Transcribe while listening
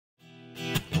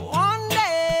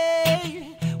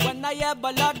have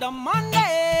a lot of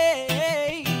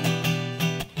money,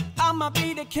 I'ma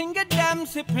be the king of them,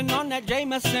 sipping on that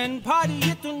Jameson. Party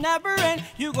it will never end.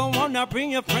 You gon' wanna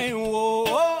bring your friend. Whoa,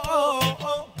 oh, oh,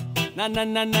 oh. Na na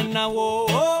na na na. Whoa,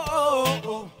 oh, oh,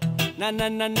 oh. Na na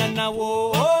na na na.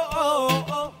 Whoa, oh, oh,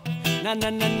 oh. Na na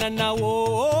na na na. Whoa,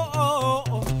 oh, oh,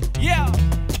 oh. Yeah.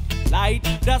 Light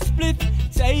the split,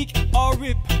 take a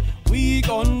rip. We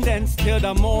gon' dance till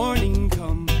the morning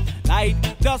come. Light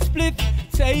the split,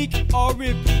 take a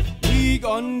rip. We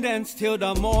gon' dance till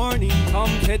the morning come.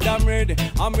 Said I'm ready,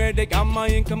 got my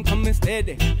income coming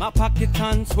steady. My pocket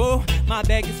on swole, my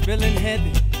bag is feeling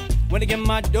heavy. When I get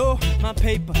my dough, my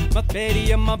paper, my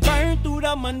fatty, and my burn through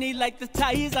the money like the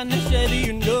ties on the shetty,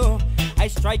 you know. I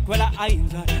strike with the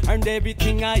irons, I earned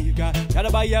everything I got. Gotta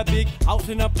buy a big house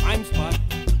in a prime spot.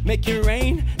 Make it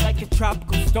rain like a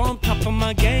tropical storm, top of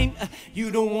my game. You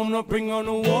don't wanna bring on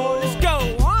the wall. Let's go.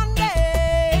 One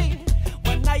day,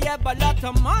 when I have a lot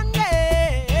of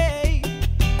money,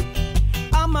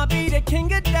 I'ma be the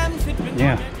king of them.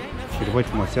 Yeah, better wait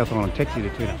for my South Island taxi to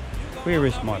turn up. Where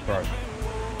is my bro?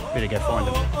 Better go find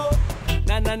him.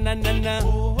 Na na na na na.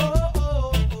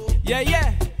 Yeah,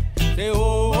 yeah. Say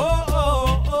oh oh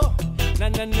oh oh. Na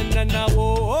na na na na. Oh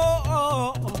oh oh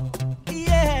oh.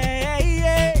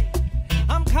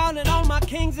 Counting on my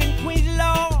kings and queens,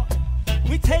 Lord.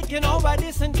 We taking over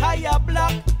this entire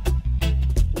block.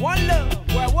 One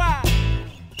love, worldwide.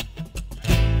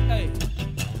 Hey.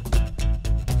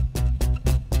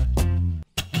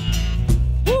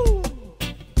 Woo.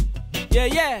 Yeah,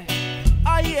 yeah.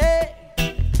 Oh, yeah.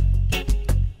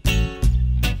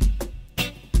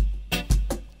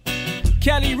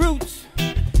 Kelly Roots,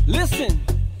 listen.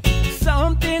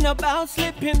 Something about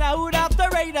slipping out of the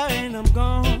radar and I'm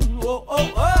gone. Whoa,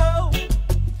 oh, oh.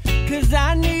 Cause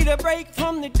I need a break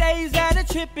from the days that are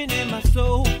tripping in my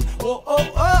soul. Whoa,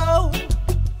 oh, oh.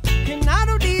 And I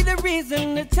don't need a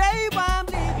reason to tell you why I'm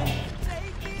leaving.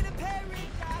 Take me to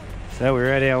paradise. So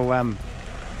we're at our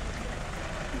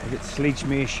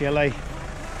Sledgemere Chalet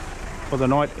for the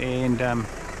night, and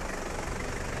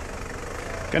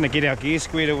gonna get our gear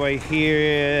squared away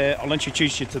here. I'll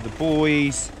introduce you to the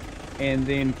boys, and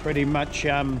then pretty much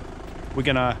we're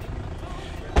gonna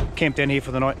camp down here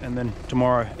for the night, and then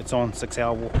tomorrow it's on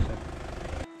 6-hour walk. So.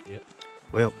 Yep.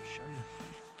 Well,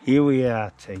 here we are,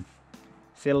 team,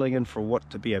 settling in for what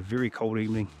to be a very cold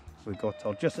evening.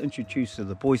 I'll just introduce to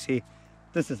the boys here.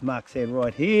 This is Mark Sad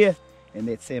right here, and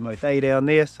that's Sam O'Day down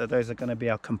there. So those are going to be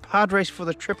our compadres for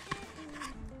the trip.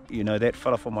 You know that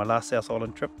fella from my last South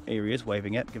Island trip. Here he is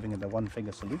waving out, giving it the one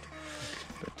finger salute.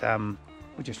 But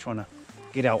we're just trying to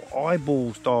get our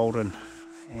eyeballs dialed in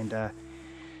and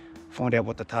find out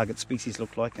what the target species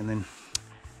look like, and then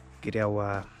get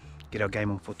our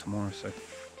game on for tomorrow. So,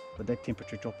 but that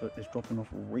temperature drop is dropping off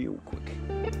real quick.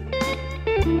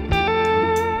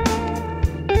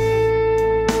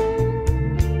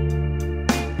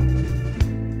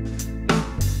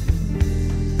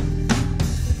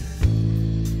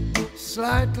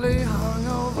 Slightly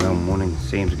hungover. Well, morning.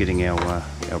 Sam's getting our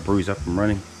brews up and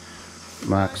running.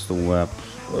 Mark's still I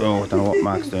don't know what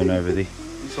Mark's doing over there.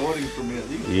 He's hiding from me, I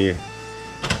think.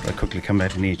 Yeah. I quickly come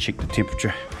out in here, check the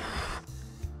temperature.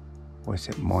 What's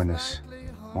that? Minus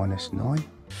 9.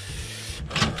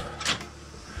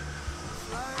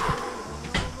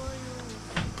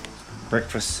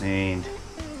 Breakfast and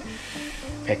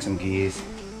pack some gears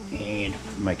and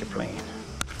make a plan.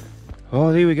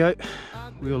 Oh, there we go.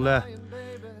 We'll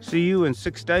see you in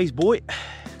 6 days, boy.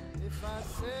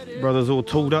 Brother's all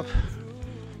tooled up.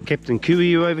 Captain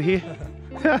Kiwiu over here.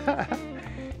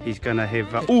 He's gonna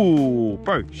have oh,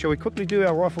 bro, shall we quickly do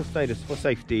our rifle status for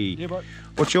safety? Yeah, bro.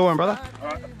 What's your one, brother?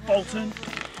 Alright, bolt in,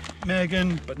 mag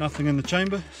in, but nothing in the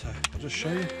chamber, so I'll just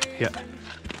show you. Yeah.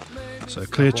 So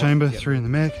clear chamber, yep. 3 in the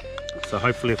mag. So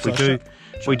hopefully if we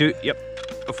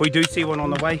do see one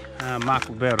on the way, Mark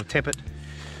will be able to tap it.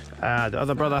 The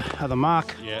other brother,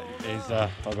 Mark. Yeah, he's I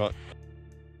got.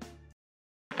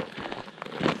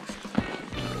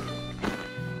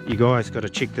 You guys got to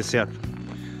check this out.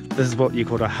 This is what you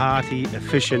call a hearty,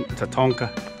 efficient Tatonka.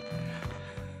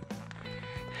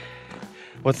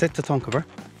 What's that Tatonka, bro?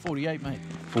 48, mate.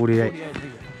 48.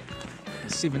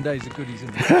 7 days of goodies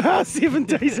in there. 7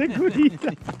 days of goodies.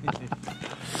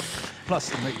 Plus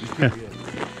the meat was good,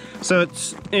 yeah. So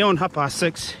it's on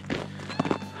 6:30.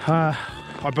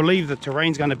 I believe the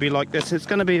terrain's going to be like this. It's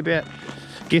going to be about,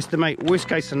 guesstimate, worst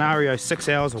case scenario, 6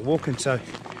 hours of walking. So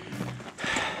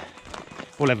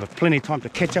we'll have plenty of time to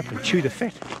catch up and chew the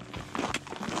fat.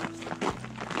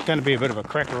 It's going to be a bit of a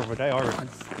cracker of a day, I reckon.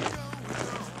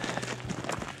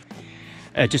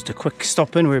 Just a quick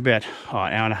stop in. We're about an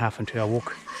hour and a half into our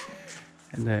walk.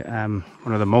 and the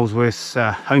one of the Molesworth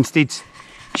homesteads.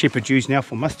 Shepherd ewes now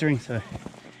for mustering, so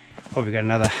probably got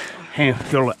another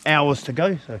handful of hours to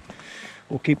go, so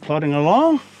we'll keep plodding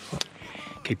along,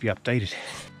 keep you updated.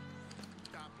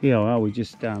 Here we are, we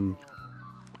just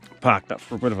parked up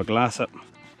for a bit of a glass up,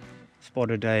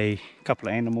 spotted a couple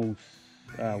of animals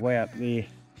way up there.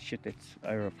 Shit, that's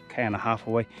over a k&a-half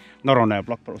away, not on our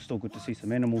block, but it was still good to see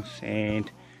some animals,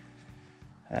 and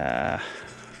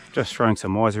just throwing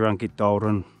some eyes around, get dialed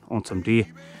in on some deer.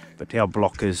 But our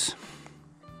block is,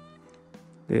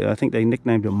 I think they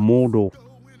nicknamed it Mordor,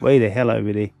 way the hell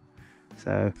over there.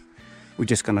 So we're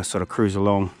just going to sort of cruise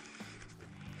along,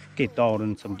 get dialed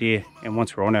in some deer, and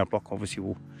once we're on our block, obviously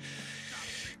we'll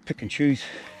pick and choose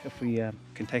if we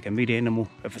can take a meat animal,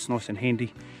 if it's nice and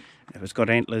handy. If it's got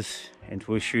antlers and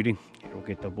worth shooting, it'll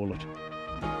get the bullet.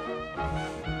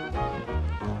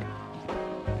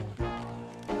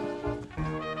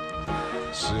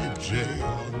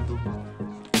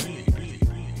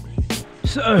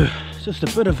 So, just a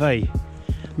bit of a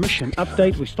mission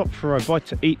update. We stopped for a bite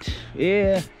to eat.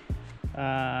 Yeah,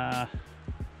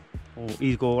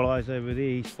 Igor Eyes over there,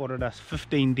 he spotted us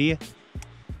 15 deer.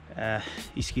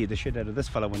 He scared the shit out of this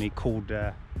fella when he called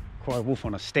Cry Wolf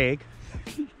on a stag.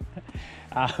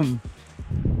 But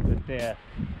they're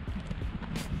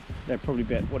probably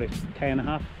about, what, a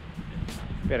k&a-half?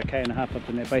 About a k&a-half up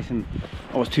in that basin.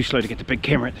 I was too slow to get the big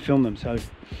camera out to film them, so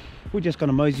we're just going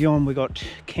to mosey on. We got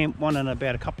camp one in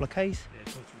about a couple of k's,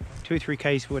 2 or 3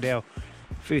 k's with our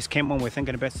first camp one we're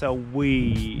thinking about, so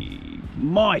we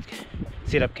might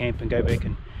set up camp and go back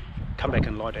and come back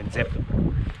and light and zap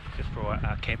them just for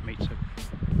our camp meet. So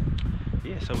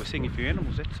yeah, so we're seeing a few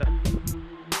animals. That's a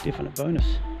definite bonus.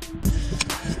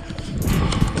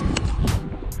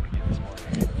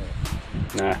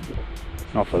 Nah,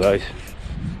 not for those.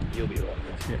 You'll be right.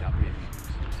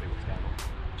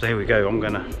 So here we go.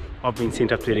 I've been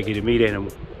sent up there to get a meat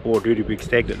animal or a dirty big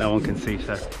stag that no one can see.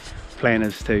 So plan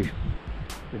is to,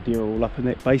 the deer are all up in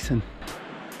that basin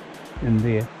in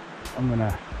there. I'm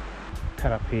gonna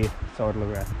cut up here, sidle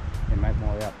around and make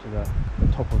my way up to the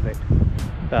top of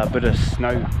that bit of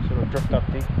snow sort of drift up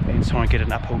there and try and get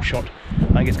an uphill shot. I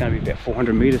think it's going to be about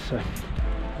 400 meters, so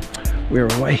we're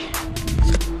away.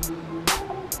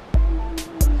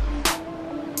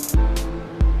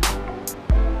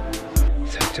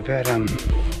 So it's about a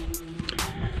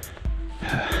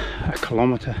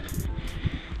kilometre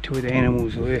to where the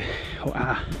animals were, or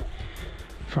are,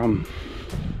 from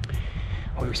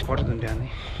where we spotted them down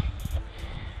there.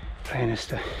 Plan is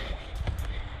to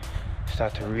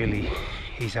start to really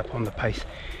ease up on the pace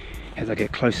as I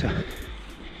get closer,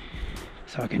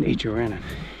 so I can edge around and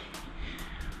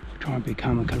try and be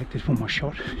calm and collected for my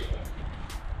shot.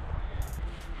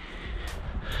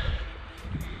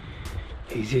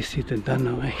 Easier said than done,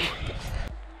 no way.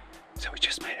 So we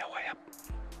just made our way up.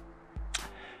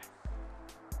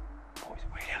 Boys,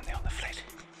 way down there on the flat.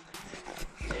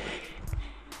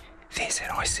 There's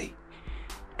that icy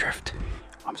drift.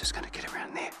 I'm just going to get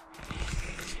around there.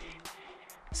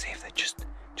 See if they're just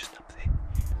up there.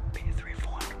 Be a 300 or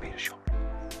 400 meter shot.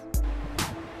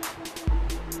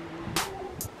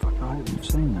 Fuck, I haven't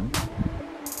seen them.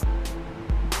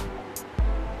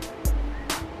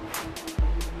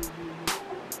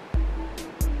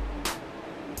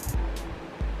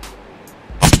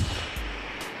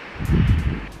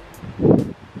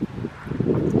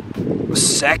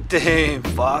 Sacked him,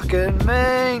 fucking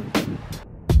man.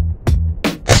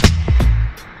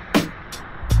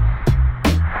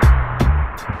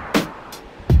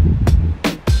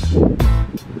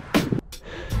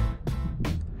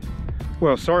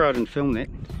 Well, sorry I didn't film that,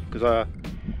 because I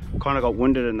kind of got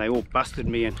winded and they all busted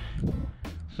me and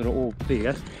sort of all, there you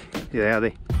go, there they are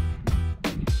there.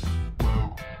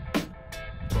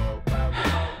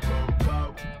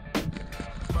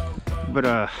 But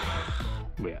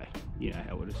yeah, you know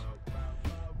how it is.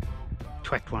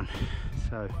 Twacked one,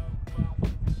 so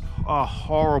a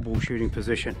horrible shooting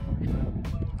position,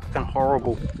 fucking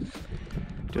horrible,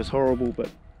 just horrible, but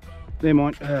never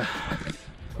mind.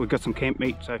 We've got some camp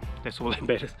meat, so that's all that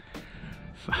matters.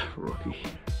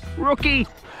 Rookie!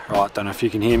 Right, don't know if you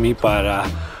can hear me,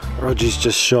 but Roger's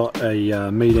just shot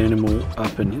a meat animal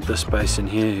up in this basin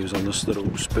here. He was on this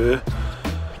little spur,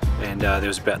 and there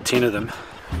was about 10 of them.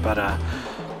 But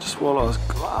just while I was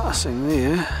glassing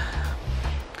there,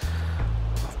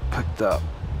 I've picked up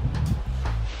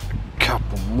a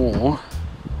couple more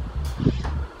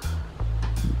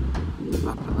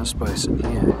up in this basin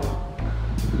here.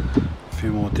 A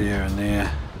few more deer in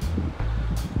there.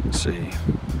 Let's see,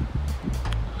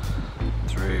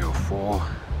 3 or 4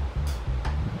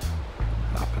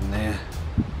 up in there.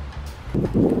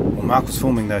 While Mark was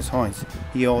filming those hinds,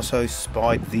 he also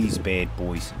spied these bad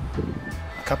boys.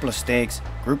 A couple of stags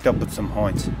grouped up with some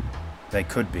hinds. They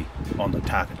could be on the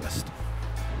target list.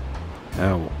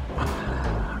 Oh,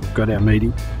 got our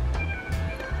meeting.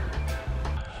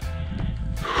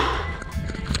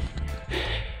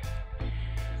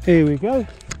 Here we go.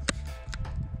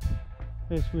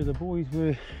 That's where the boys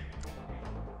were.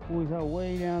 Boys are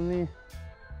way down there.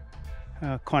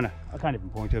 I can't even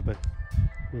point to it, but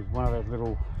there's one of those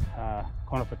little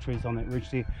conifer trees on that ridge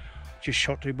there. Just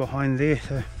shot through behind there.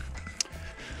 So,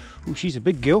 oh, she's a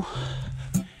big gill.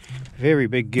 Very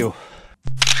big gill.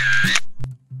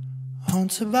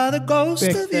 Haunted by the ghost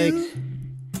Back of legs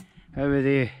you. over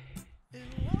there.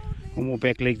 One more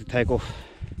back leg to take off.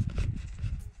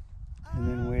 And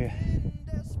then we're...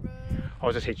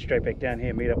 I'll just head straight back down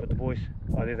here, meet up with the boys.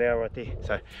 Oh, there they are right there.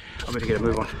 So I better get a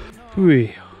move on.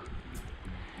 Whee.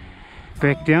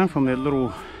 Back down from that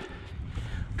little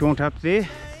jaunt up there.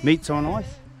 Meat's on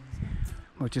ice.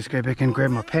 I'll just go back and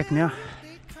grab my pack now.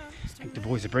 I think the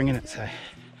boys are bringing it, so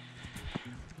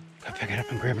go pick it up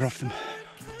and grab it off them.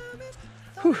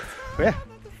 Whew. Well,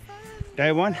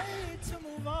 day one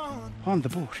on the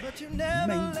board.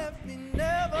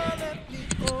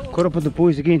 Caught up with the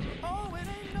boys again.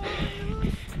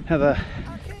 Another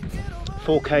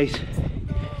 4Ks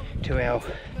to our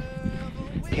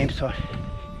campsite.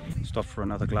 Stopped for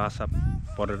another glass up.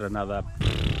 Spotted another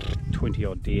 20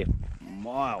 odd deer.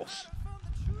 Miles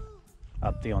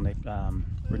up there on that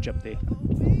ridge up there.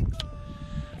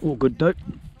 All good dope.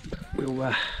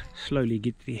 We'll slowly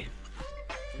get there.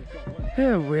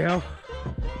 Oh well,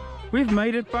 we've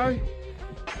made it, bro.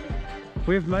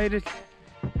 We've made it.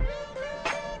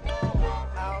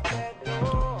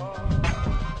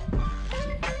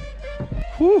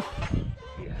 Whew.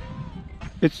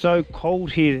 It's so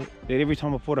cold here that every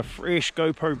time I put a fresh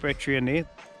GoPro battery in there,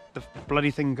 the bloody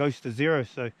thing goes to zero.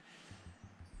 So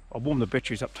I'll warm the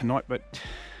batteries up tonight, but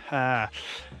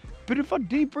bit of a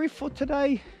debrief for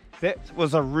today. That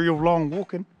was a real long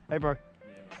walk-in. Hey bro.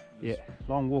 Yeah,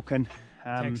 long walk-in.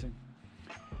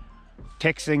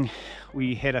 Taxing.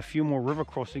 We had a few more river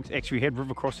crossings. Actually, we had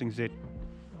river crossings that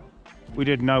we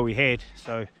didn't know we had,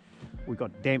 so we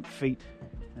got damp feet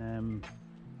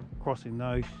crossing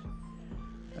those.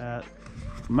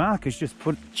 Mark has just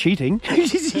put cheating.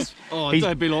 Oh,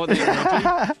 don't be like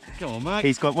that. Come on, Mark.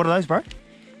 He's got, what are those, bro?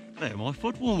 They're my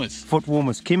foot warmers. Foot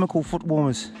warmers, chemical foot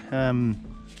warmers.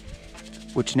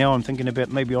 Which now I'm thinking about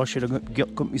maybe I should have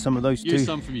got me some of those too. Use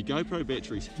some from your GoPro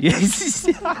batteries. Yes.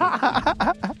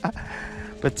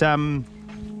 But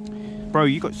bro,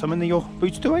 you got some in your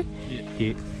boots too, eh?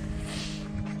 Yeah.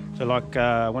 So like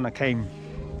when I came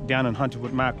down and hunted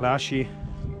with Mark last year,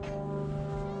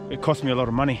 it cost me a lot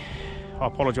of money. I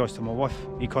apologise to my wife.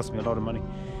 It cost me a lot of money.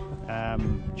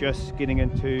 Just getting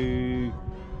into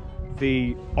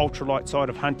the ultralight side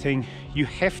of hunting, you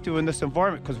have to in this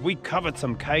environment, because we covered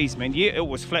some Ks, man. Yeah, it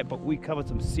was flat, but we covered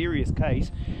some serious Ks.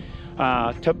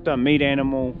 Tipped a meat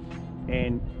animal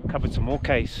and covered some more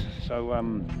Ks. So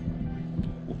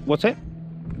what's that?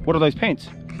 What are those pants?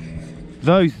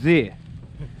 Those there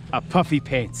are puffy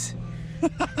pants.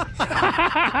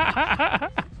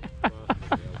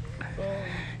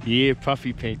 Yeah,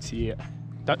 puffy pants, yeah.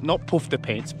 Not puffed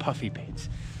pants, puffy pants.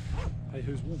 Hey,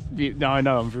 who's warm? Yeah, no, I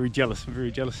know, I'm very jealous,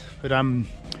 But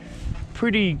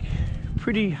pretty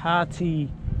hearty,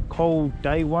 cold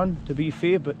day one, to be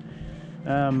fair, but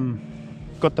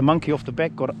got the monkey off the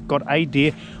back, got a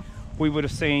deer. We would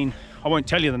have seen, I won't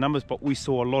tell you the numbers, but we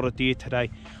saw a lot of deer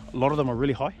today. A lot of them are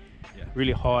really high,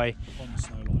 really high. On the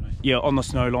snow line, eh? Yeah, on the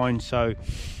snow line. So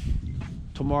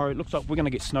tomorrow, it looks like we're going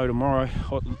to get snow tomorrow,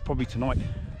 or probably tonight,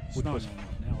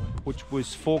 which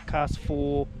was forecast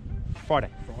for Friday.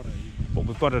 But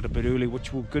we've got it a bit early,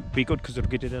 which will be good because it'll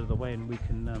get it out of the way and we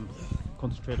can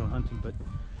concentrate on hunting. But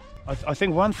I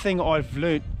think one thing I've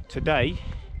learnt today,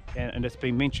 and it's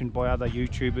been mentioned by other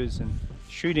YouTubers, and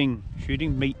shooting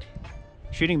meat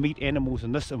animals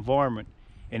in this environment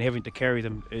and having to carry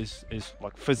them is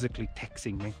like physically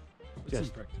taxing, man.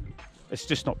 It's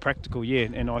just not practical, yeah.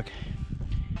 And like,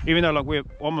 even though like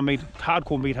I'm a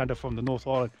hardcore meat hunter from the North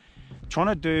Island,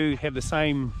 trying to have the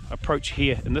same approach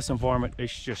here in this environment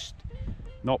is just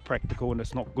not practical, and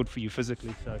it's not good for you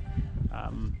physically. So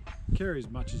carry as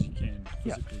much as you can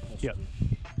physically possible. Yeah.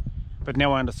 But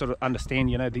now I sort of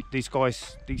understand, you know, these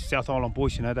guys, these South Island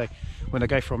boys, you know, when they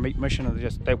go for a meat mission, and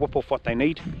they whip off what they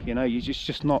need. You know, you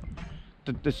just not.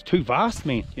 It's too vast,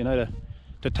 man. You know,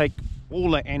 to take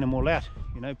all the animal out.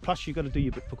 You know, plus you got to do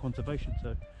your bit for conservation.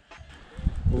 So.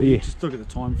 Well, yeah. Just look at the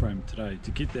time frame today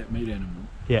to get that meat animal.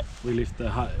 Yeah. We left the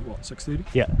hut at what, 6:30?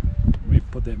 Yeah. we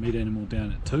put that meat animal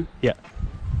down at 2. Yeah.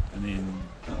 And then,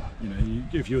 you know,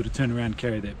 if you were to turn around and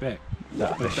carry that back.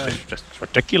 That's just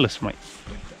ridiculous, mate.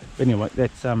 But anyway,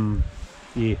 that's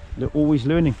yeah, they're always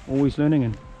learning,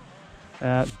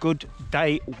 and good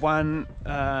day one.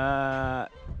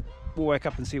 We'll wake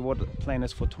up and see what the plan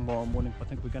is for tomorrow morning. I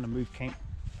think we're going to move camp.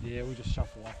 Yeah, we'll just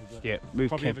shuffle up a bit. Yeah, move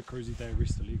probably camp. have a cruisy day,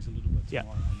 rest the legs a little bit Yeah.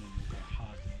 tomorrow, and then we'll go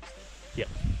hard the next day. Yeah,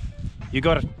 you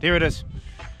got it. There it is.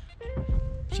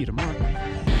 See you tomorrow.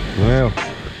 Well,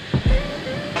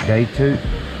 day 2.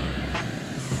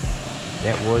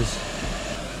 That was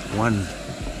one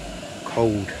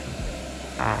cold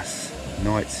ass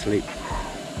night's sleep.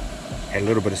 Had a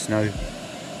little bit of snow,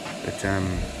 but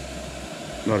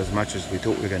not as much as we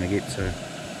thought we were going to get. So,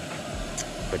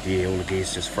 but yeah, all the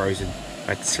gear's just frozen.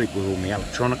 I had to sleep with all my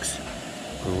electronics,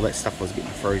 because all that stuff was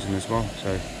getting frozen as well.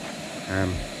 So,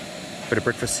 bit of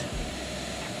breakfast.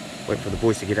 Wait for the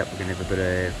boys to get up. We're going to have a bit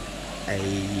of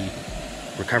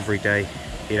a recovery day.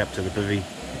 Head up to the bivvy,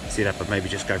 set up and maybe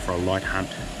just go for a light hunt,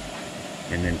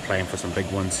 and then plan for some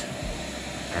big ones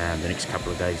the next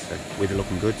couple of days. So weather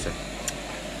looking good, so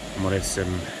I might have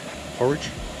some porridge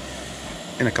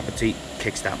and a cup of tea,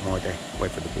 kickstart my day.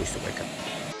 Wait for the boys to wake up.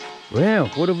 Well,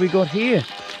 what have we got here?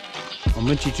 I'm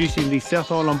introducing the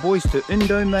South Island boys to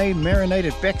Indomie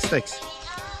marinated back steaks.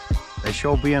 They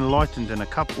shall be enlightened in a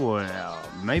couple,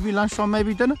 maybe lunchtime,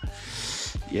 maybe dinner.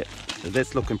 Yeah, so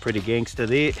that's looking pretty gangster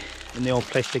there. In the old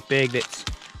plastic bag, that's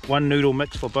one noodle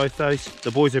mix for both those. The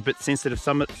boys are a bit sensitive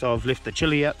summit, so I've left the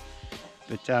chili out.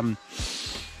 But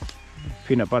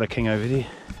peanut butter king over there.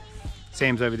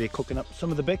 Sam's over there cooking up some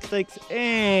of the back steaks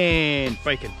and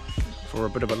bacon for a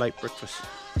bit of a late breakfast.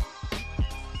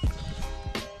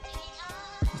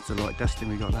 That's the light dusting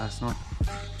we got last night.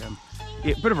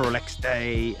 Yeah, a bit of a relaxed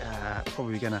day.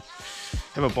 Probably gonna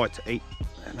have a bite to eat,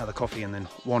 another coffee, and then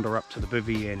wander up to the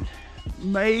bivvy and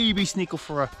maybe sneak off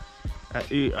for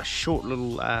a short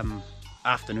little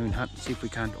afternoon hunt, see if we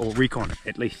can, or recon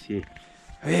at least. Yeah,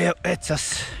 well, that's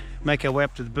us. Make our way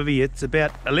up to the bivvy. It's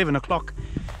about 11 o'clock,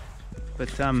 but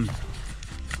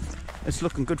it's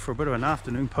looking good for a bit of an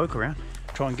afternoon poke around.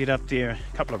 Try and get up there,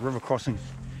 a couple of river crossings,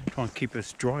 try and keep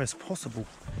as dry as possible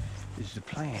is the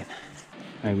plan.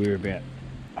 And we're about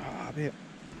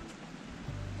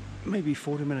maybe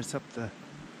 40 minutes up the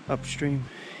upstream,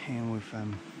 and we've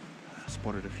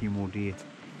spotted a few more deer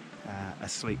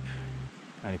asleep.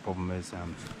 Only problem is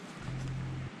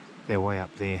they're way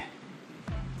up there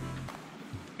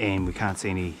and we can't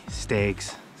see any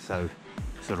stags, so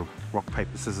sort of rock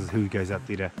paper scissors, who goes up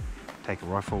there to take a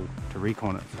rifle to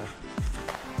recon it. So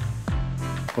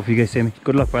off you go, Sammy.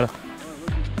 Good luck, brother.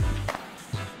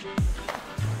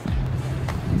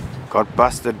 Got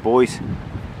busted, boys.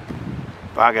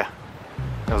 Bugger.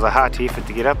 It was a hearty effort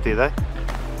to get up there though.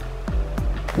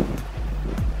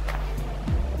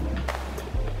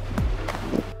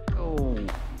 Oh,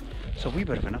 so a wee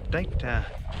bit of an update.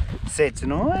 Sads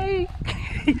and I,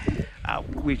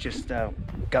 we just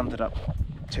gunned it up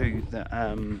to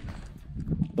the,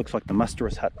 looks like the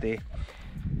musterer's hut there.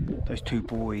 Those two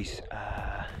boys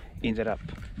ended up,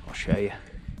 I'll show you.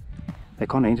 They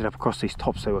kind of ended up across these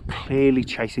tops. They were clearly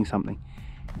chasing something,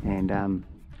 and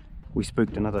we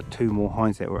spooked another 2 more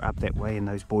hinds that were up that way, and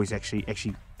those boys actually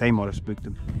they might have spooked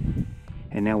them.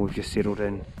 And now we've just settled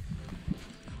in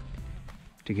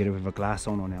to get a bit of a glass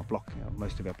on our block.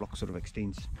 Most of our block sort of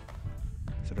extends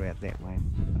sort of out that way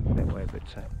and that way, but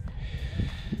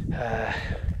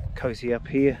cozy up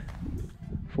here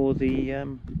for the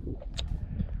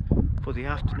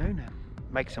afternoon.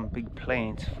 Make some big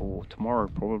plans for tomorrow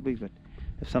probably, but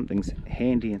if something's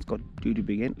handy and it's got due to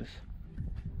be endless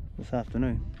this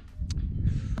afternoon,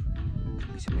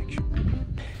 could be some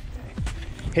action.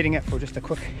 Heading out for just a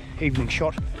quick evening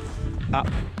shot up.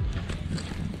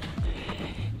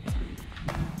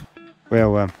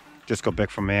 Well, just got back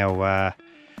from our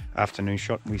afternoon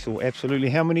shot. We saw absolutely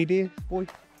how many deer, boy?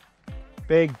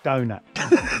 Big donut.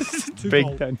 Big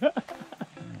donut.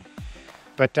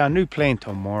 But our new plan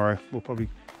tomorrow, we'll probably,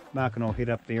 Mark and I'll head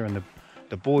up there, and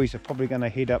the boys are probably going to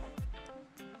head up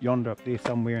yonder up there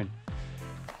somewhere and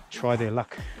try their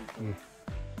luck. Yeah.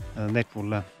 And that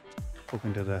will hook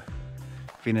into the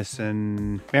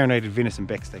venison, marinated venison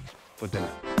back steaks for dinner.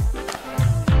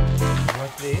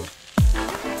 Right there.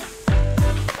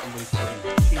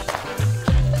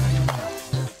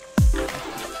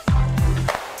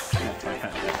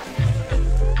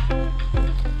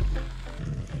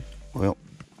 Well,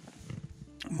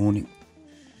 morning.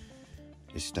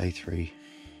 It's day 3.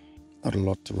 Not a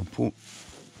lot to report.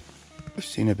 We've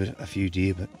seen a few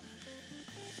deer, but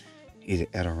either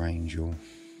out of range or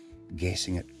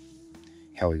gassing it.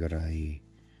 Howie got a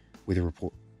weather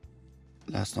report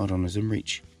last night on a zoom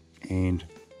reach, and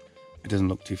it doesn't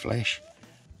look too flash.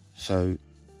 So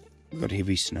we've got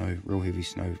heavy snow, real heavy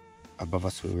snow above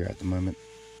us where we're at the moment,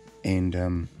 and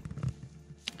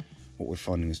what we're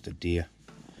finding is the deer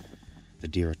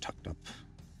are tucked up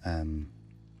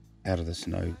out of the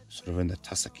snow, sort of in the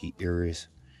tussocky areas,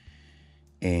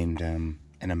 and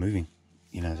are moving.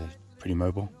 You know, they're pretty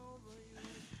mobile.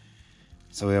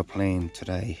 So our plan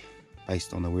today,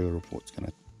 based on the weather report,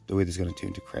 the weather's going to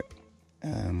turn to crap.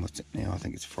 What's it now? I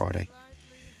think it's Friday.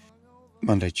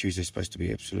 Monday, Tuesday's supposed to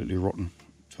be absolutely rotten,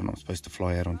 so we're not supposed to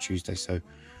fly out on Tuesday. So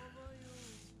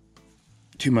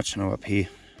too much snow up here,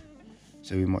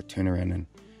 so we might turn around and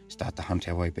start to hunt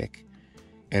our way back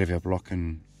out of our block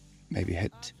and maybe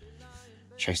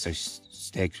chase those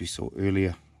stags we saw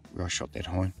earlier where I shot that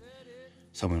hind,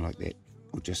 something like that.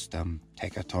 We'll just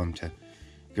take our time to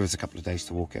give us a couple of days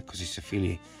to walk out, because it's a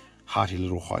fairly hearty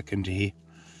little hike into here.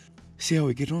 See how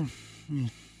we get on.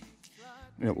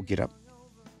 We'll get up,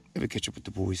 have a catch up with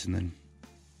the boys, and then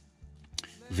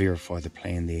verify the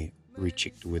plan there,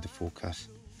 recheck the weather forecast.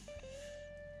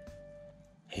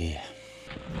 Yeah.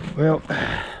 Well,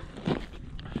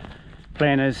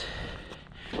 plan is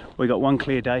we got one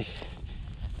clear day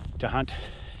to hunt,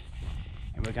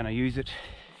 and we're going to use it.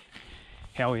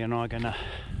 Howie and I are going to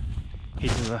head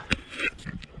to the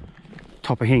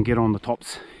top of here and get on the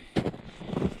tops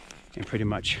and pretty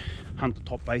much hunt the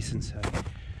top basin. So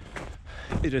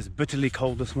it is bitterly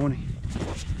cold this morning,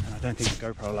 and I don't think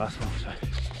the GoPro will last long, so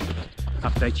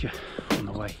update you on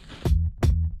the way.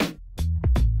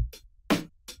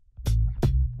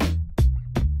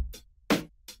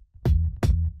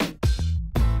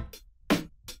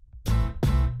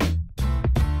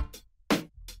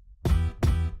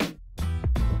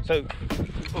 So,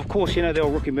 of course, you know the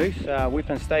old rookie moose,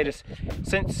 weapon status.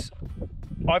 Since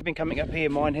I've been coming up here,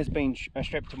 mine has been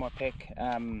strapped to my pack.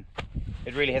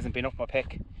 It really hasn't been off my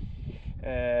pack.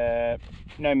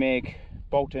 No mag,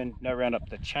 Bolton, no round up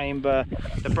the chamber.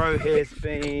 The bro has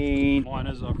been... Mine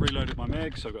is, I've reloaded my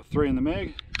mag, so I've got 3 in the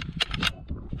mag.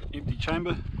 Empty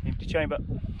chamber. Empty chamber.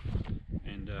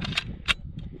 And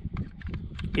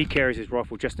he carries his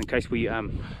rifle just in case we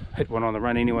hit one on the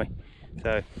run anyway.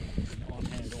 So, on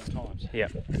hand all times. yeah,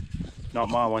 not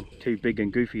my one, too big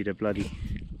and goofy to bloody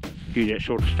do that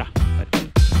sort of stuff. But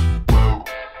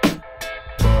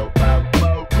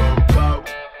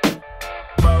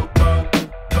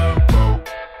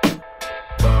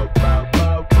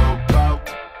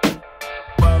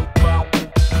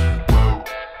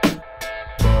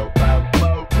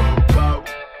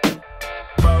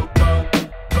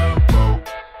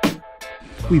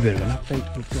we bit of an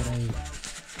update. We've got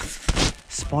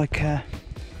a spiker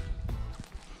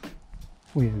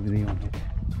way over there on that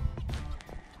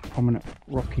prominent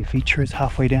rocky feature. Is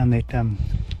halfway down that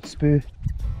spur.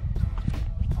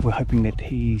 We're hoping that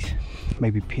he's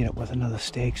maybe paired up with another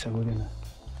stag, so we're gonna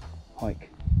hike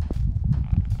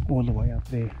all the way up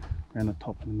there around the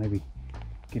top and maybe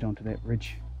get onto that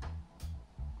ridge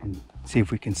and see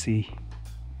if we can see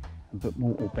a bit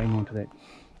more, or bang onto that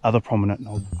other prominent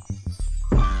knob.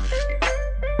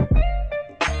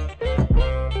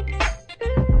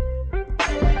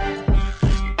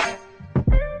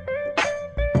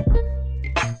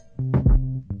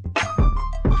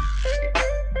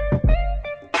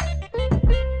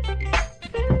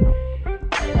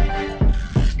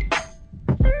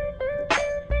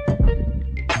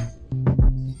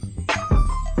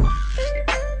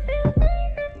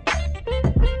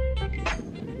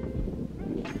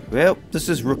 Well, this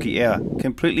is rookie hour.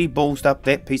 Completely ballsed up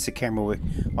that piece of camera work.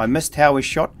 I missed Howie's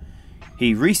shot.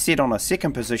 He reset on a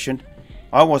second position.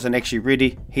 I wasn't actually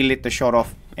ready. He let the shot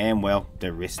off, and well,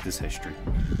 the rest is history.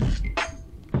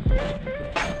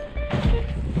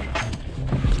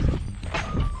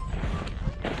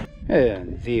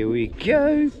 And there we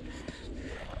go.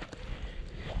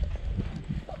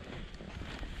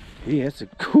 Yeah,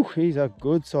 he's a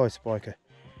good size spiker.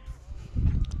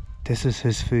 This is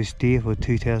his first deer for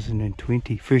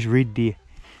 2020, first red deer.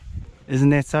 Isn't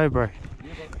that so, bro?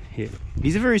 Yeah,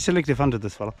 he's a very selective hunter,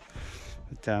 this fella.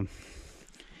 But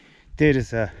that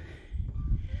is a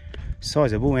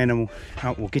sizable animal.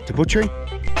 We'll get to butchering.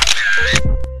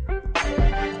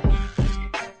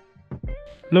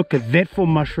 Look at that for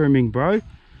mushrooming, bro.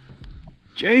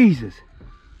 Jesus.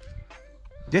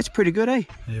 That's pretty good, eh?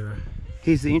 Yeah, bro.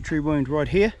 Here's the entry wound right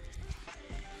here.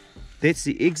 That's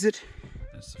the exit.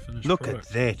 That's the finished Look product.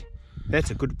 at that.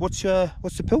 That's a good. What's the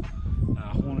pill?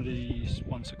 Hornady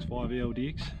 165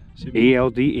 ELDX.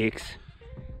 ELDX.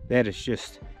 That is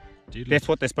just. Deadly. That's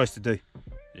what they're supposed to do.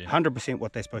 Yeah. 100%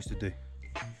 what they're supposed to do.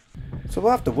 So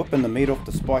after whipping the meat off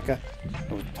the spiker,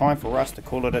 it was time for us to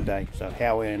call it a day. So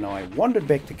Howie and I wandered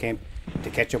back to camp to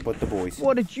catch up with the boys.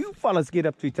 What did you fellas get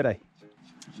up to today?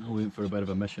 We went for a bit of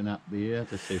a mission up there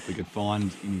to see if we could find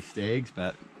any stags,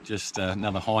 but just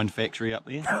another hind factory up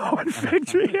there. Hind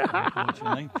factory?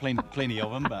 Unfortunately, plenty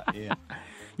of them, but yeah.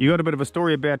 You got a bit of a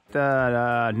story about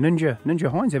ninja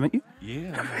hinds, haven't you?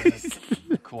 Yeah,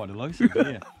 quite elusive,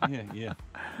 yeah.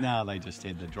 No, they just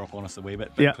had to drop on us a wee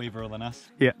bit cleverer than us.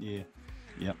 Yeah.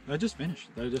 They just vanish.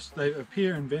 They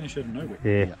appear and vanish out of nowhere.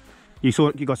 Yeah.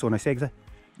 You guys saw no stags, eh?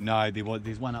 No,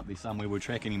 there's one up there somewhere. We're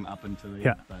tracking him up into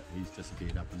the but he's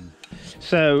disappeared up in.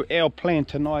 So our plan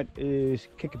tonight is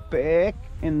kick it back,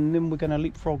 and then we're going to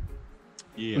leapfrog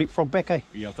back, eh?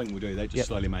 Yeah, I think we'll do that. Just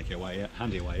slowly make our way out,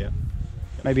 hunt our way out.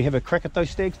 Maybe have a crack at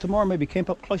those stags tomorrow. Maybe camp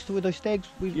up close to where those stags.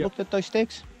 We looked at those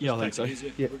stags. Yeah, I think so.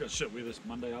 Yeah. We've got shit with this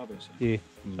Monday harbour. So. Yeah.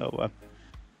 So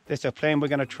that's our plan. We're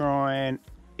going to try and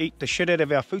eat the shit out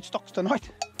of our food stocks tonight.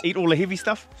 Eat all the heavy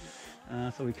stuff.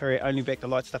 So we carry only back the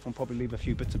light stuff and probably leave a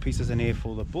few bits and pieces in here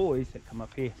for the boys that come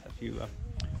up here. A few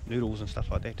noodles and stuff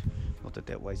like that. Not that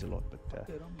that weighs a lot, but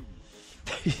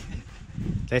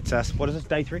that's us. What is this?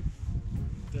 Day 3?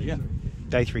 Yeah.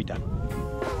 Day 3 done.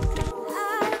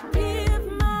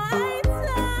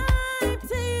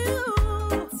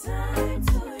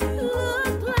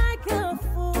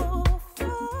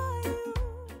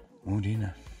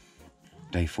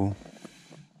 Day 4.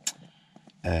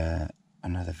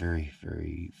 Another very,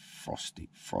 very frosty,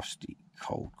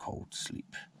 cold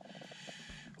sleep.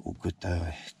 All good though.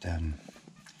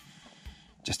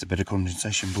 Just a bit of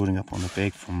condensation building up on the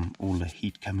bag from all the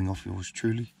heat coming off yours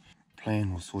truly.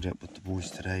 Plan we'll sort out with the boys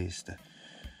today is to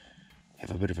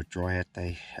have a bit of a dry out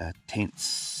day.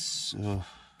 Tents, you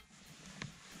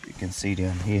can see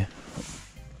down here,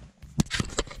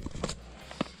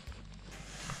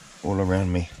 all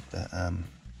around me,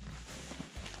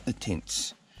 the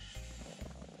tents,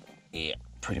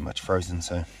 pretty much frozen,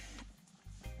 so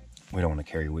we don't want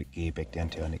to carry wet gear back down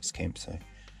to our next camp. So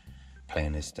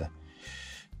plan is to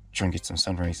try and get some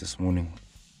sun rays this morning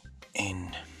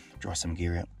and dry some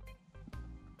gear out,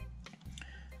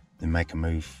 then make a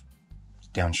move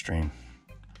downstream,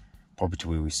 probably to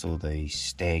where we saw the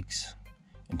stags,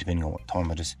 and depending on what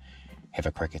time it is, have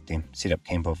a crack at them. Set up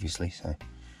camp obviously, so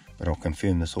but I'll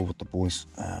confirm this all with the boys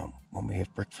when we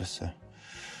have breakfast. So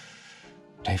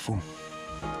day 4,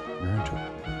 we're into it.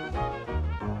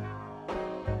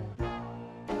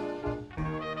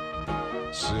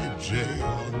 CJ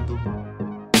on the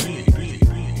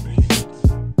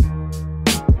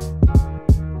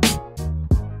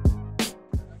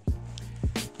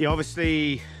Yeah,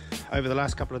 obviously over the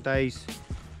last couple of days,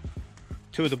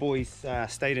 2 of the boys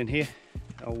stayed in here.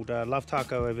 Old Love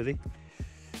Taco over there,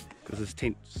 because his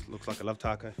tent looks like a Love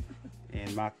Taco,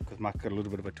 and Mark, because Mark got a little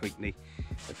bit of a tweaked knee.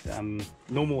 But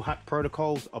normal hut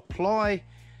protocols apply.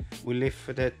 We left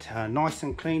it nice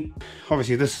and clean.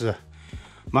 Obviously this is a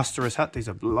musterous hut. There's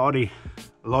a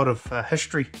lot of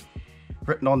history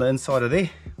written on the inside of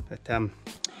there, but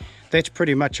that's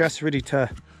pretty much us ready to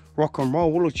rock and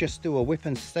roll. We'll just do a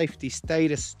weapons safety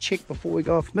status check before we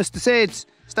go off. Mr. Sads,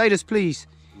 status please.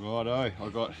 Righto,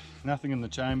 I've got nothing in the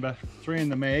chamber, 3 in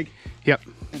the mag. Yep.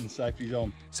 And safety's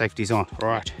on. Safety's on,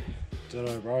 right.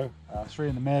 Ditto, bro. 3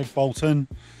 in the mag, bolt in.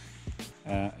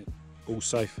 All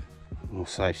safe. All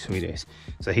safe, sweet ass.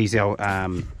 So he's our,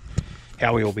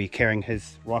 Howie will be carrying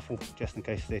his rifle just in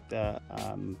case that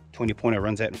 20 pointer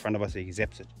runs out in front of us, he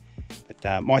zaps it.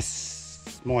 But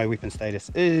my weapon status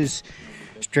is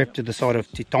strapped to the side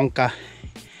of Te Tonka,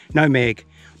 no mag,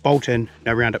 bolt in,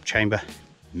 no roundup chamber,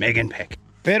 mag and pack.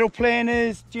 Battle plan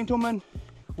is, gentlemen,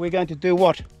 we're going to do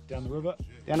what? Down the river.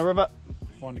 Down the river.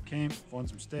 Find a camp, find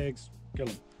some stags, kill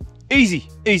them.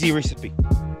 Easy recipe.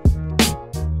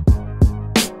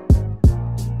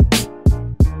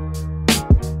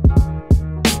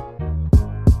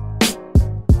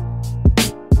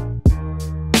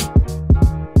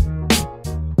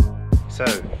 So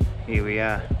here we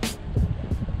are,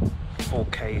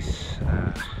 4Ks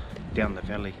down the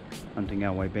valley, hunting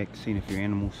our way back, seeing a few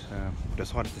animals.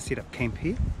 Decided to set up camp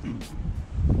here.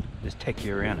 Just take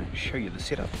you around and show you the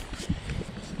setup.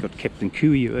 Got Captain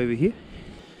Kui over here,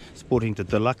 sporting the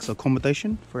deluxe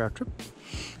accommodation for our trip.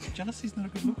 Jealousy's not a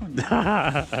good look on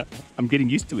you. I'm getting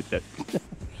used to it though.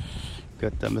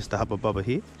 Got Mr. Hubba Bubba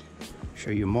here.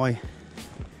 Show you my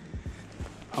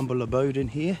humble abode in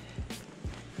here.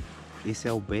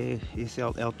 SL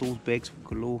Outdoors bags for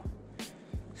galore.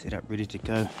 Set up, ready to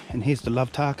go. And here's the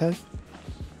Love Taco.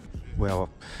 Well,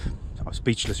 I'm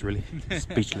speechless really.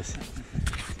 Speechless.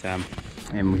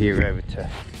 And we're here over to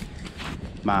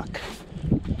Mark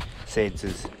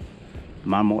Sads'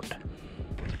 marmot.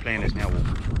 plan is now we'll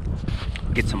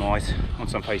get some eyes on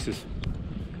some faces.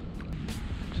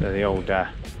 So the old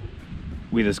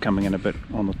weather's coming in a bit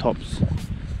on the tops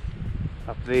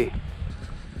up there.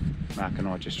 Mark and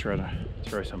I just try to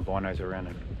throw some binos around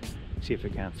and see if we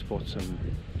can spot some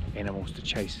animals to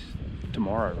chase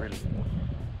tomorrow, really.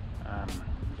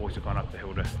 Boys have gone up the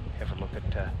hill to have a look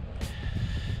at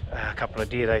a couple of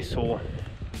deer they saw.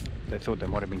 They thought they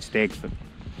might have been stags, but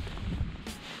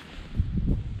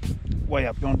way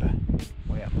up yonder,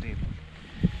 way up there,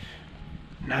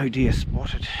 no deer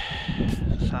spotted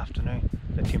this afternoon.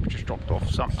 The temperature's dropped off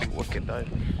something wicked though,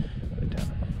 but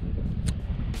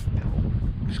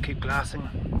just keep glassing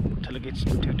until it gets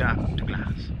too dark to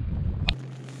glass.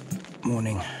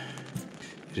 Morning.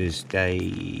 It is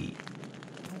day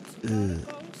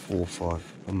 4 or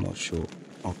 5, I'm not sure.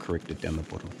 I'll correct it down the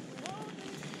bottom.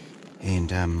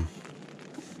 And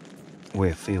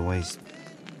we're a fair ways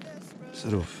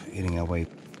sort of heading our way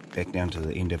back down to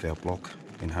the end of our block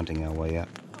and hunting our way up.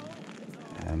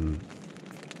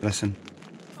 Listen,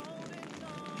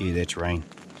 yeah, that's rain.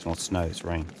 It's not snow, it's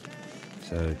rain.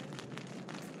 So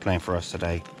plan for us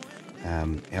today,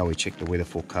 how we checked the weather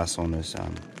forecast on is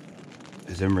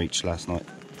inReach last night,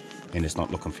 and it's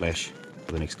not looking flash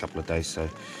for the next couple of days. So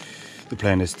the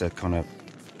plan is to kind of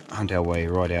hunt our way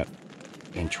right out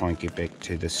and try and get back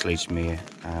to the Sledgemere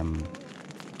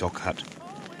dog hut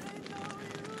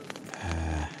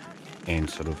and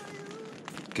sort of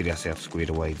get ourselves squared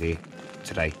away there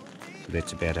today. So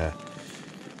that's about a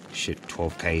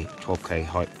 12k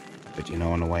hike, but you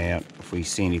know, on the way out, if we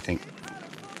see anything,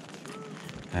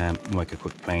 we'll make a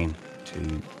quick plan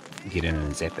to get in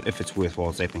and zap it if it's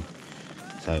worthwhile zapping.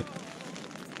 So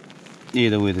yeah,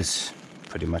 the weather's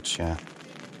pretty much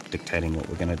dictating what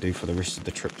we're going to do for the rest of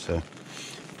the trip. So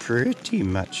pretty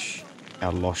much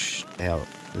our last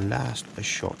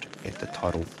shot at the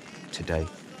title today.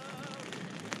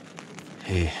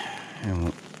 Yeah,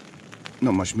 and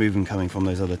not much movement coming from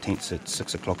those other tents at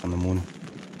 6 o'clock in the morning.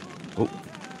 Oh,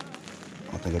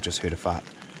 I think I just heard a fart,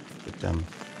 but I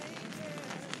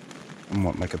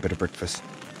might make a bit of breakfast,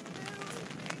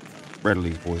 rattle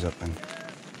these boys up and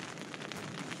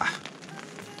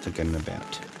thinking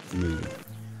about moving.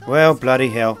 Well, bloody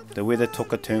hell, the weather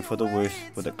took a turn for the worse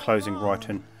with it closing right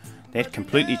in. That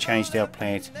completely changed our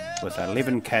plans with a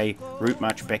 11k route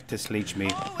march back to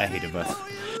Sledgemere ahead of us.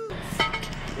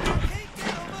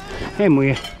 And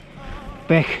we're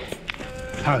back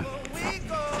home.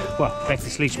 Well, back to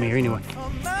Sledgemere anyway.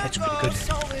 That's pretty good.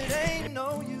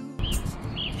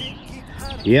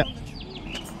 Yep.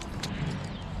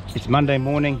 It's Monday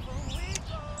morning.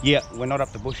 Yeah, we're not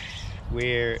up the bush.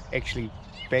 We're actually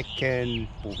back in,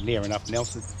 well, near enough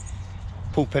Nelson.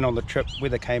 Pulled pin on the trip.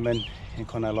 Weather came in and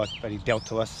kind of like buddy dealt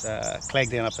to us.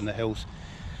 Clagged down up in the hills.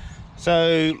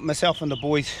 So myself and the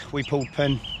boys, we pulled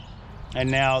pin. And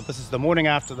now this is the morning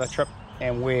after the trip,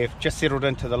 and we've just settled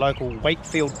into the local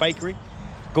Wakefield bakery,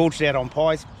 gorged out on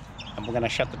pies, and we're going to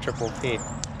shut the trip off here.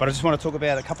 But I just want to talk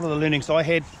about a couple of the learnings I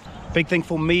had. Big thing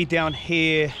for me down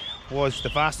here was the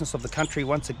vastness of the country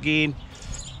once again.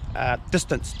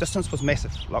 Distance was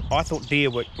massive. Like, I thought deer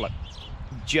were like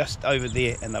just over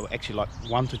there, and they were actually like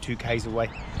 1 to 2 k's away.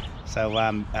 So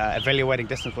evaluating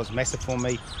distance was massive for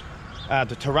me.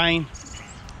 The terrain,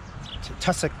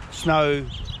 tussock, snow,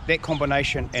 that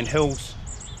combination, and hills,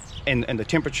 and the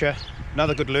temperature,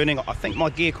 another good learning. I think my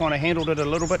gear kind of handled it a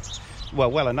little bit,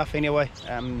 well enough anyway.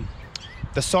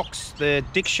 The socks, the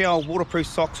Dick Shell waterproof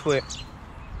socks, were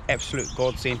absolute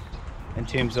godsend in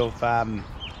terms of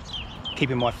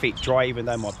keeping my feet dry even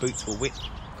though my boots were wet,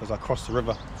 because I crossed the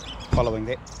river following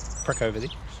that prick over there.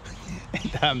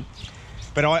 And,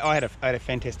 but I had a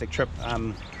fantastic trip.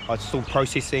 I'm still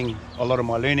processing a lot of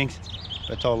my learnings,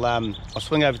 but I'll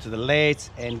swing over to the lads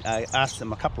and ask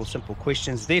them a couple of simple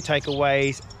questions, their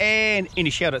takeaways, and any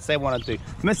shout-outs they want to do.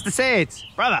 Mr. Sads,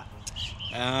 brother.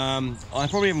 I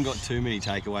probably haven't got too many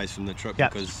takeaways from the trip,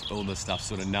 because all the stuff's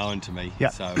sort of known to me.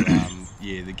 So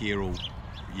yeah, the gear all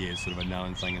sort of a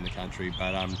known thing in the country,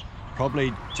 but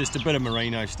probably just a bit of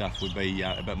merino stuff would be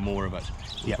a bit more of it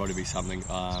would probably be something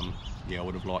I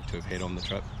would have liked to have had on the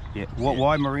trip.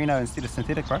 Why merino instead of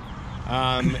synthetic, bro?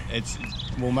 It's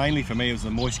mainly for me it was the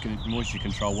moisture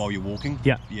control while you're walking.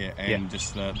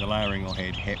 Just the layering I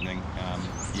had happening.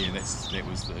 That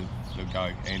was the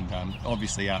go. And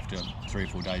obviously after 3 or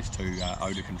 4 days too,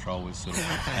 odour control was sort of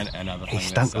another thing. He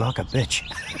stunk like a bitch.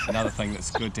 It's another thing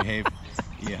that's good to have.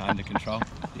 Under control.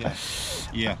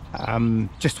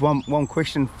 Just one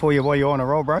question for you while you're on a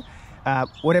roll, bro.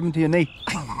 What happened to your knee?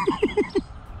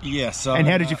 So and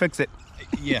how did you fix it?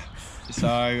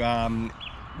 So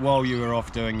while you were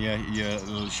off doing your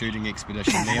little shooting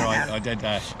expedition there, I did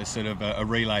a sort of a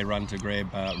relay run to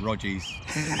grab Roger's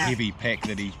heavy pack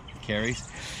that he carries,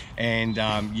 and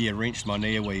yeah, wrenched my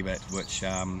knee a wee bit, which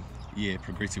yeah,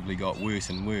 progressively got worse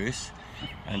and worse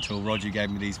until Roger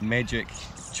gave me these magic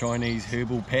Chinese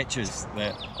herbal patches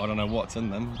that I don't know what's in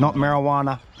them. Not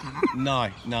marijuana. No.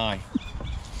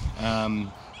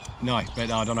 No, but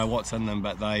I don't know what's in them,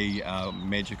 but they are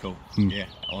magical. Yeah,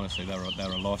 honestly, they're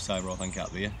a lifesaver, I think,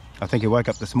 up there. I think you woke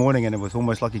up this morning and it was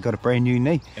almost like you got a brand new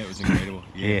knee. It was incredible.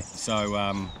 Yeah. Yeah. So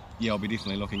yeah, I'll be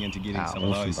definitely looking into getting some awesome,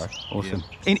 of those. Bro. Awesome.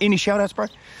 Yeah. Any shout outs, bro?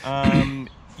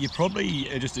 Yeah, probably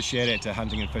just a shout out to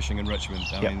Hunting and Fishing in Richmond.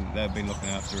 I mean, they've been looking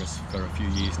after us for a few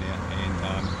years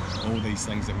now, and all these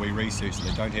things that we research that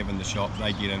they don't have in the shop,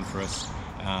 they get in for us.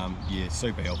 Yeah,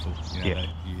 super helpful. You know,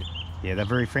 yeah, they're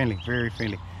very friendly, very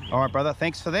friendly. All right, brother,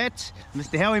 thanks for that.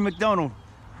 Mr. Howie McDonald,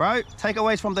 bro,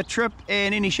 takeaways from the trip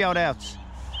and any shout outs?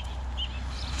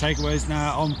 Takeaways,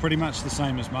 nah, I'm pretty much the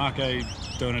same as Marco,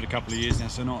 doing it a couple of years now,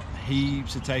 so not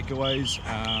heaps of takeaways.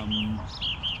 I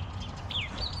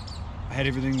had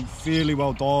everything fairly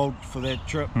well dialed for that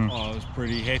trip. I was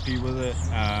pretty happy with it.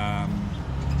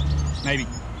 Maybe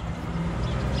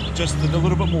just a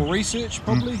little bit more research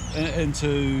probably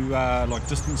into like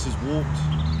distances walked.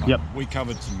 We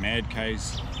covered some mad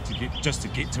Ks to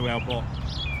get to our block,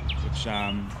 which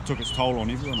took its toll on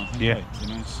everyone, I think. You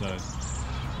know, so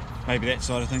maybe that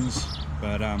side of things.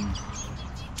 But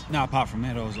no, apart from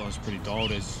that, I was pretty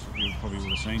dialed, as you probably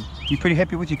would have seen. You pretty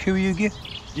happy with your Kuiu gear?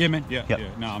 Yeah, man. Yeah.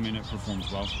 No, I mean, it performs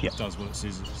well. It does what it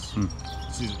says it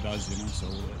does, you know. So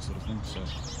all that sort of thing. So.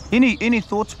 Any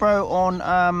thoughts, bro, on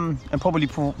and probably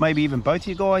for maybe even both of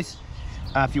you guys,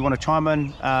 if you want to chime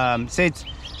in, said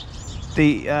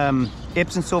the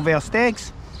absence of our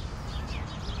stags?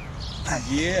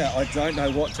 Yeah, I don't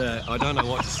know what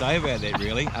to say about that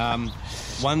really.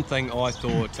 One thing I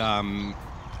thought,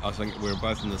 I think we were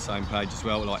both on the same page as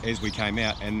well. Like as we came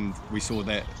out and we saw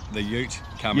that the ute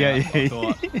come out, I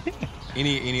thought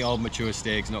any old mature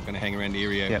stag's not going to hang around the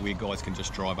area where guys can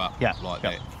just drive up like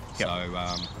that. So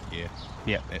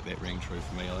that rang true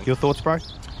for me, I think. Your thoughts, bro?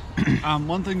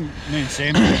 One thing me and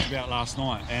Sam talked about last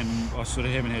night, and I sort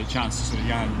of haven't had a chance to sort of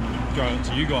go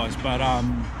into you guys, but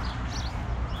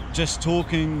just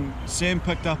talking, Sam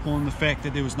picked up on the fact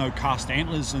that there was no cast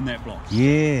antlers in that block.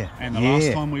 And the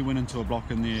last time we went into a block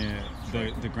in there,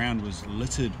 the ground was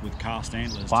littered with cast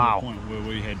antlers to the point where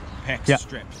we had packs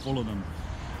strapped full of them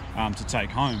to take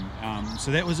home.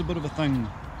 So that was a bit of a thing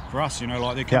for us, you know,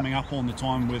 like they're coming up on the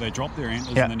time where they drop their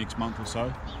antlers in the next month or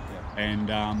so. And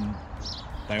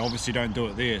they obviously don't do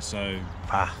it there, so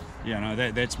you know,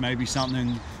 that's maybe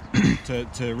something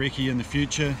to recce in the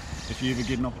future if you ever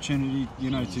get an opportunity, you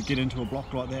know, to get into a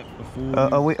block like that before.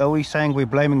 Are we saying we're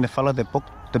blaming the fella that booked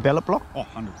the ballot block? Oh,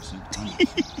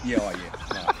 100%. No.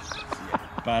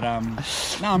 But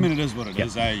no, I mean, it is what it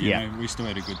is. You know, we still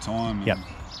had a good time and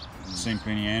seen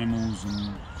plenty of animals,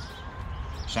 and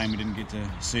shame we didn't get to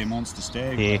see a monster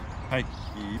stag. But, hey,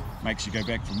 it makes you go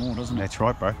back for more, doesn't it? That's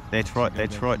right, bro. That's right.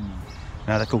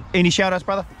 No, they're cool. Any shout outs,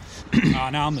 brother? No,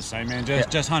 I'm the same, man.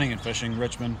 Just hunting and fishing,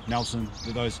 Richmond, Nelson,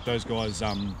 those guys,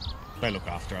 they look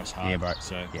after us hard. Yeah, bro.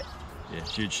 So,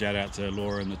 huge shout out to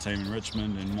Laura and the team in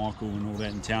Richmond and Michael and all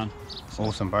that in town. So,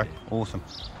 awesome, bro. Awesome.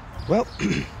 Well,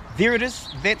 there it is.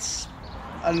 That's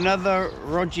another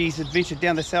Roger's adventure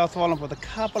down the South Island with a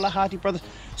couple of hearty brothers.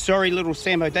 Sorry, little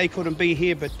Sam O'Day couldn't be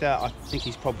here, but I think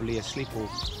he's probably asleep or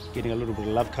getting a little bit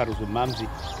of love cuddles with Mumsy.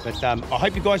 But I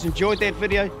hope you guys enjoyed that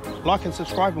video. Like and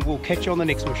subscribe, and we'll catch you on the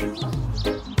next mission.